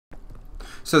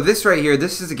So this right here,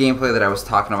 this is the gameplay that I was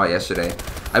talking about yesterday.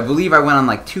 I believe I went on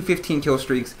like 2 kill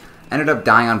streaks, ended up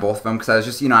dying on both of them because I was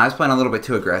just, I was playing a little bit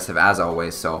too aggressive as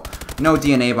always, so no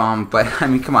DNA bomb, but I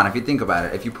mean, come on, if you think about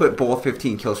it, if you put both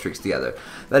 15 kill streaks together,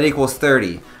 that equals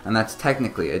 30, and that's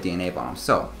technically a DNA bomb.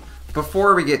 So,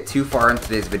 before we get too far into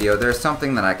today's video, there's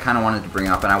something that I kind of wanted to bring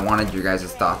up, and I wanted your guys'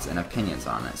 thoughts and opinions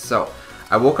on it. So,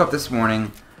 I woke up this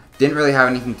morning, didn't really have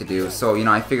anything to do, so,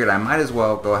 I figured I might as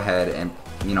well go ahead and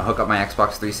hook up my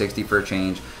Xbox 360 for a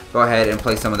change, go ahead and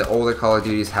play some of the older Call of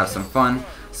Duties, have some fun.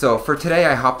 So for today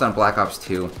I hopped on Black Ops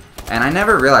 2, and I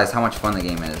never realized how much fun the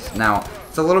game is. Now,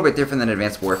 it's a little bit different than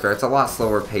Advanced Warfare. It's a lot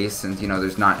slower paced since,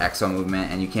 there's not exo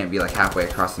movement and you can't be like halfway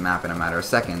across the map in a matter of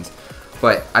seconds.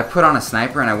 But I put on a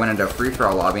sniper and I went into a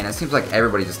free-for-all lobby, and it seems like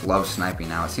everybody just loves sniping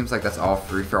now. It seems like that's all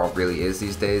free-for-all really is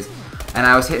these days. And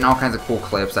I was hitting all kinds of cool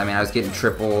clips. I mean, I was getting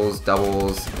triples,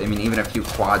 doubles, even a few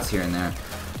quads here and there.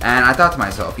 And I thought to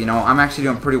myself, I'm actually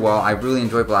doing pretty well. I really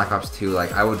enjoy Black Ops 2.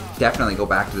 Like, I would definitely go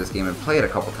back to this game and play it a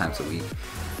couple times a week.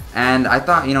 And I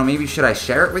thought, maybe should I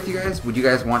share it with you guys? Would you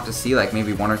guys want to see, like,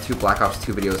 maybe 1 or 2 Black Ops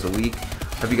 2 videos a week?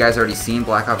 Have you guys already seen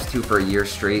Black Ops 2 for a year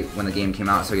straight when the game came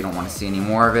out, so you don't want to see any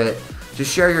more of it?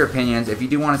 Just share your opinions. If you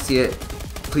do want to see it,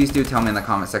 please do tell me in the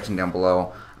comment section down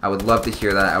below. I would love to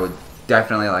hear that.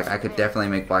 I could definitely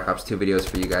make Black Ops 2 videos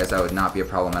for you guys. That would not be a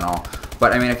problem at all.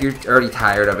 But, if you're already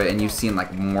tired of it and you've seen,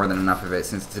 like, more than enough of it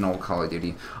since it's an old Call of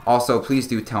Duty, also, please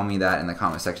do tell me that in the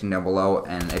comment section down below.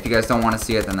 And if you guys don't want to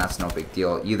see it, then that's no big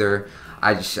deal either.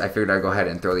 I figured I'd go ahead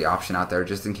and throw the option out there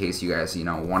just in case you guys,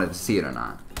 wanted to see it or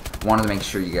not. Wanted to make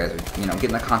sure you guys are,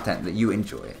 getting the content that you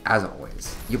enjoy. As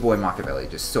always, your boy Maukaveli,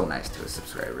 just so nice to his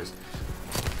subscribers.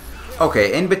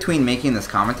 Okay, in between making this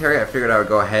commentary, I figured I would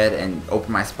go ahead and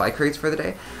open my supply crates for the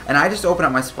day. And I just opened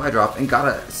up my supply drop and got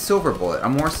a silver bullet, a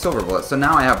more silver bullet. So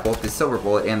now I have both the silver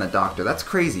bullet and the doctor. That's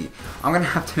crazy. I'm going to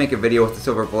have to make a video with the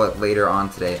silver bullet later on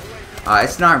today.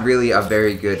 It's not really a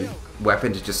very good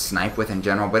weapon to just snipe with in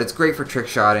general, but it's great for trick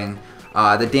shotting.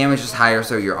 The damage is higher,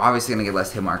 so you're obviously going to get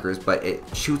less hit markers, but it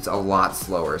shoots a lot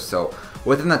slower. So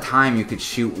within the time you could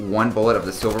shoot 1 bullet of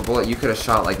the silver bullet, you could have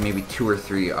shot like maybe 2 or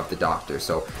 3 of the doctor.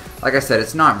 So like I said,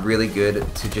 it's not really good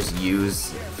to just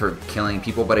use for killing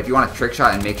people, but if you want a trick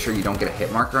shot and make sure you don't get a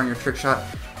hit marker on your trick shot,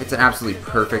 it's an absolutely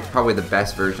perfect, probably the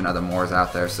best version of the Moors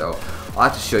out there. So I'll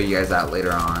have to show you guys that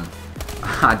later on.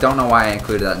 I don't know why I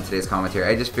included that in today's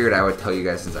commentary. I just figured I would tell you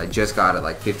guys since I just got it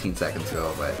like 15 seconds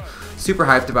ago, but super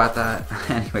hyped about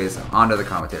that. Anyways, on to the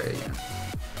commentary again.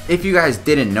 If you guys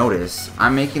didn't notice,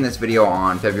 I'm making this video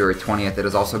on February 20th. It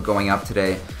is also going up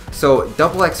today. So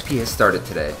double XP has started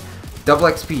today. Double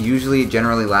XP usually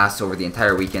generally lasts over the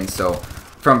entire weekend, so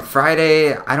from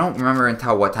Friday, I don't remember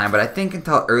until what time, but I think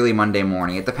until early Monday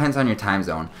morning. It depends on your time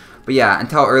zone. But yeah,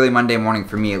 until early Monday morning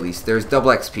for me at least, there's double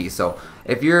XP. So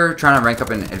if you're trying to rank up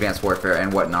in Advanced Warfare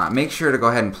and whatnot, make sure to go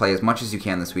ahead and play as much as you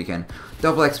can this weekend.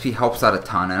 Double XP helps out a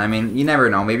ton, and you never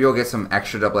know. Maybe you'll get some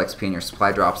extra double XP in your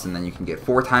supply drops, and then you can get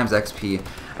 4 times XP.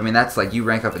 That's like you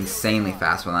rank up insanely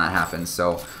fast when that happens.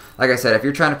 So like I said, if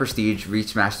you're trying to prestige,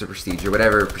 reach master prestige, or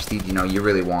whatever prestige you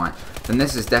really want, then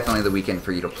this is definitely the weekend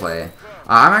for you to play.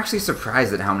 I'm actually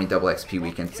surprised at how many double XP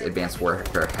weekends Advanced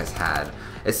Warfare has had.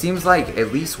 It seems like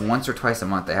at least once or twice a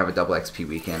month they have a double XP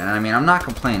weekend, and I'm not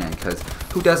complaining because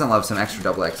who doesn't love some extra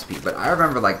double XP? But I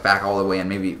remember like back all the way in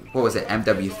maybe, what was it,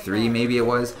 MW3 maybe it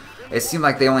was? It seemed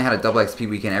like they only had a double XP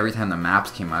weekend every time the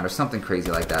maps came out or something crazy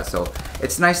like that. So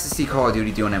it's nice to see Call of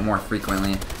Duty doing it more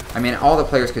frequently. All the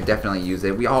players could definitely use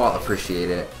it. We all appreciate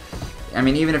it.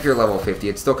 Even if you're level 50,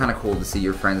 it's still kind of cool to see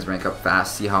your friends rank up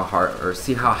fast, see how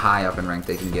high up in rank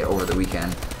they can get over the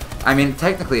weekend.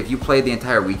 Technically, if you played the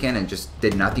entire weekend and just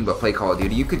did nothing but play Call of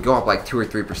Duty, you could go up like 2 or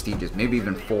 3 prestiges, maybe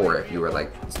even 4 if you were like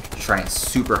trying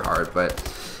super hard. But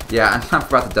yeah, enough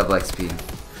about the double XP.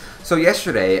 So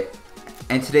yesterday,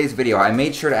 in today's video, I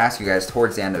made sure to ask you guys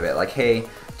towards the end of it, like, hey,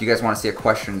 do you guys want to see a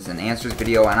questions and answers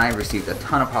video? And I received a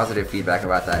ton of positive feedback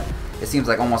about that. It seems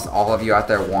like almost all of you out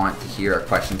there want to hear a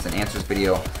questions and answers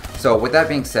video. So with that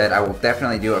being said, I will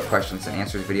definitely do a questions and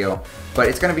answers video, but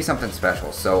it's going to be something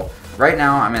special. So right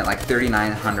now I'm at like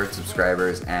 3,900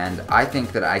 subscribers, and I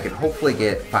think that I could hopefully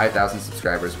get 5,000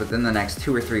 subscribers within the next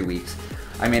 2 or 3 weeks.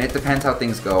 It depends how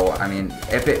things go.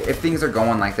 If things are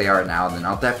going like they are now, then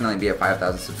I'll definitely be at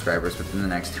 5,000 subscribers within the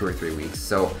next 2 or 3 weeks.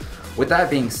 So with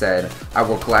that being said, I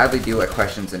will gladly do a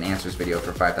questions and answers video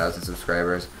for 5,000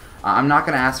 subscribers. I'm not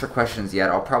going to ask for questions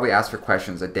yet. I'll probably ask for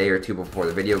questions a day or 2 before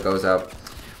the video goes up.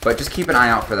 But just keep an eye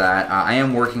out for that. I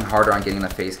am working harder on getting the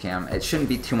face cam. It shouldn't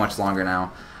be too much longer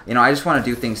now. I just want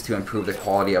to do things to improve the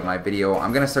quality of my video.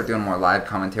 I'm going to start doing more live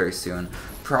commentary soon.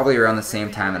 Probably around the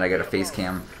same time that I get a face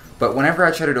cam. But whenever I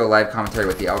try to do a live commentary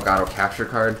with the Elgato capture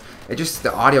card,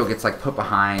 the audio gets like put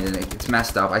behind and it gets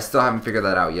messed up. I still haven't figured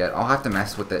that out yet. I'll have to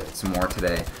mess with it some more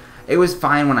today. It was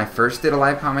fine when I first did a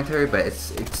live commentary, but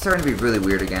it's starting to be really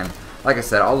weird again. Like I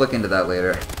said, I'll look into that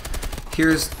later.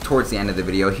 Here's towards the end of the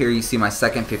video. Here you see my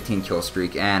second 15 kill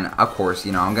streak, and of course,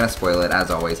 you know, I'm gonna spoil it as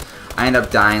always. I end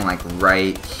up dying like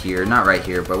right here, not right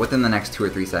here, but within the next 2 or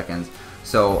 3 seconds.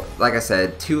 So, like I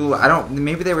said,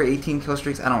 maybe they were 18 kill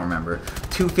streaks, I don't remember.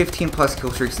 2 15+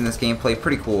 kill streaks in this gameplay,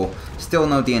 pretty cool. Still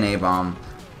no DNA bomb,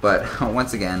 but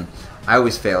once again, I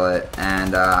always fail it,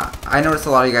 and I noticed a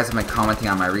lot of you guys have been commenting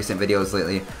on my recent videos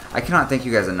lately. I cannot thank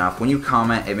you guys enough. When you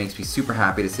comment, it makes me super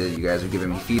happy to see that you guys are giving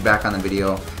me feedback on the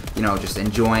video, you know, just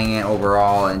enjoying it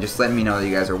overall, and just letting me know that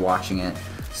you guys are watching it.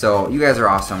 So, you guys are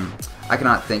awesome. I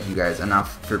cannot thank you guys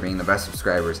enough for being the best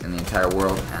subscribers in the entire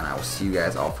world, and I will see you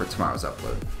guys all for tomorrow's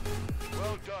upload.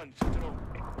 Well done, Sentinel.